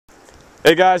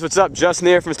Hey guys, what's up? Justin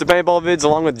here from Mr. Paintball Vids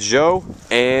along with Joe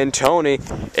and Tony.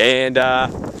 And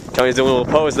Tony's doing a little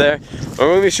pose there. We're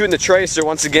going to be shooting the Tracer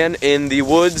once again in the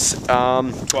woods.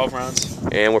 12 rounds.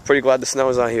 And we're pretty glad the snow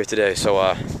is out here today. So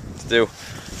we're going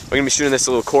to be shooting this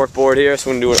little cork board here. So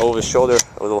we're going to do it over his shoulder.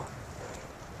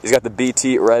 He's got the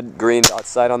BT red green dot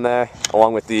sight on there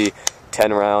along with the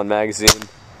 10 round magazine.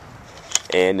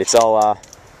 And it's all,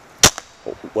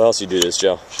 what else you do this,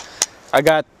 Joe? I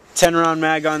got 10 round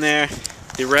mag on there,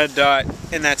 the red dot,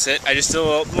 and that's it. I just did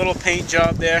a little paint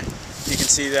job there. You can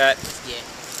see that.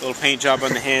 Yeah. Little paint job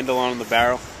on the handle on the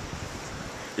barrel.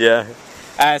 Yeah.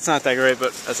 It's not that great,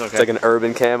 but that's okay. It's like an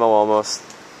urban camo almost.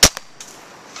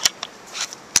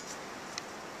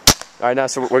 Alright, now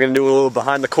so we're going to do a little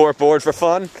behind the cork board for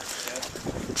fun.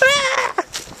 Yeah.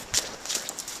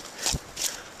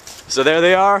 So there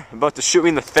they are, about to shoot me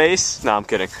in the face. No, I'm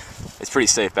kidding. It's pretty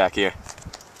safe back here.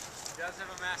 He does have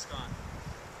a mask on.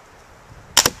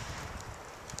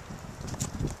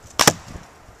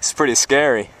 It's pretty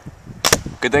scary.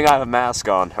 Good thing I have a mask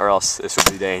on, or else this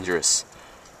would be dangerous.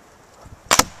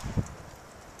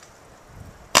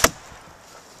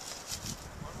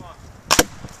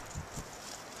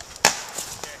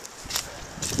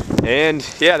 And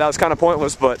yeah, that was kind of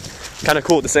pointless, but kind of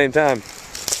cool at the same time.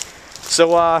 So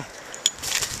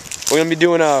we're going to be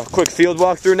doing a quick field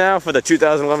walkthrough now for the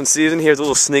 2011 season. Here's a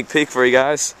little sneak peek for you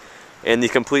guys, and the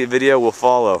complete video will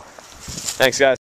follow. Thanks, guys.